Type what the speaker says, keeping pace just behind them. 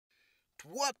at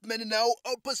what many now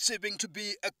are perceiving to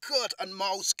be a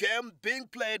cat-and-mouse game being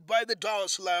played by the Dar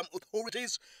es Salaam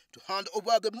authorities to hand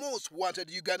over the most wanted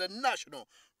Ugandan national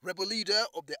rebel leader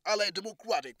of the Allied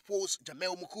Democratic Force,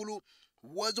 Jamil Mukulu, who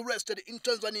was arrested in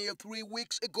Tanzania 3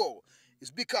 weeks ago,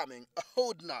 is becoming a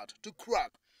hard nut to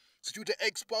crack. Security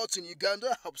experts in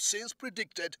Uganda have since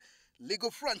predicted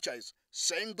legal franchise,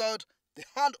 saying that the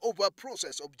handover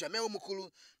process of Jamil Mukulu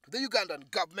to the Ugandan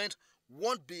government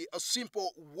won't be a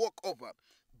simple walkover,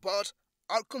 but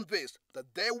are convinced that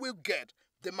they will get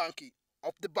the monkey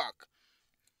off the back.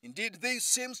 Indeed, this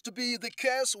seems to be the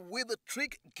case with the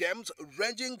trick games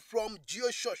ranging from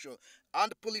geosocial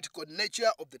and political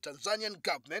nature of the Tanzanian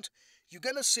government.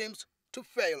 Uganda seems to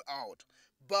fail out.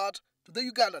 But the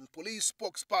Ugandan police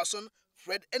spokesperson,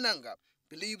 Fred Enanga,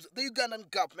 believes the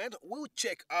Ugandan government will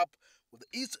check up with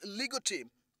its legal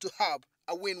team to have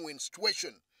a win-win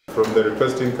situation. From the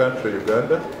requesting country,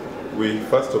 Uganda, we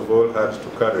first of all had to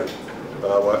carry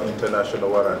our international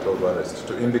warrant of arrest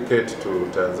to indicate to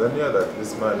Tanzania that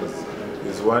this man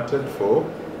is wanted for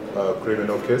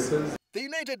criminal cases. The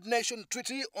United Nations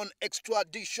Treaty on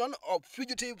Extradition of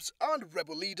Fugitives and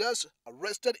Rebel Leaders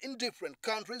arrested in different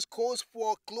countries calls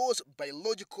for close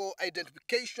biological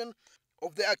identification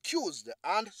of the accused,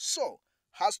 and so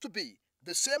has to be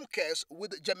the same case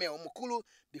with Jamil Mukulu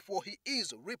before he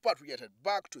is repatriated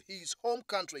back to his home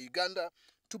country, Uganda,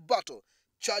 to battle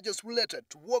charges related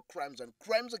to war crimes and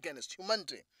crimes against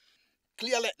humanity.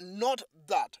 Clearly not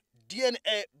that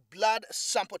DNA, blood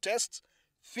sample tests,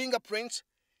 fingerprints,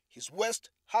 his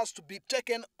waist has to be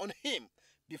taken on him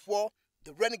before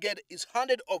the renegade is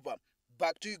handed over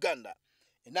back to Uganda.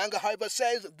 Enanga, however,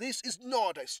 says this is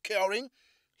not scaring.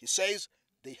 He says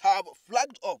they have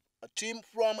flagged up a team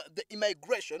from the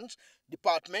Immigration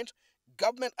Department,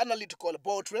 Government Analytical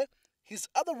Laboratory, his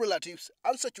other relatives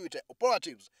and security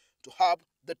operatives to have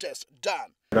the test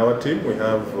done. In our team we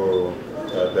have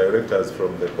directors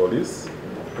from the police,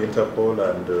 Interpol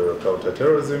and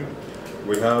counterterrorism.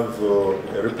 We have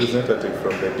a representative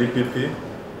from the DPP.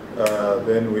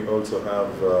 Then we also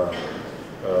have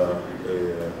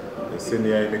a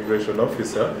senior immigration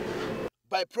officer.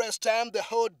 By press time, there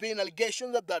had been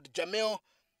allegations that Jamil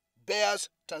bears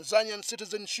Tanzanian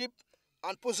citizenship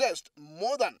and possessed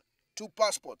more than 2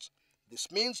 passports. This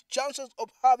means chances of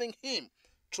having him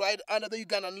tried under the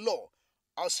Ugandan law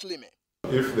are slim.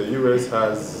 If the US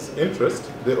has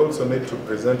interest, they also need to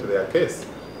present their case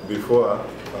before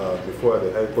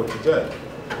the High Court judge,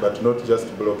 but not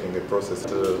just blocking a process.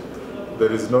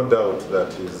 There is no doubt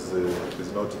that he's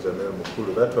not Jamil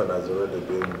Mukulu. That one has already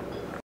been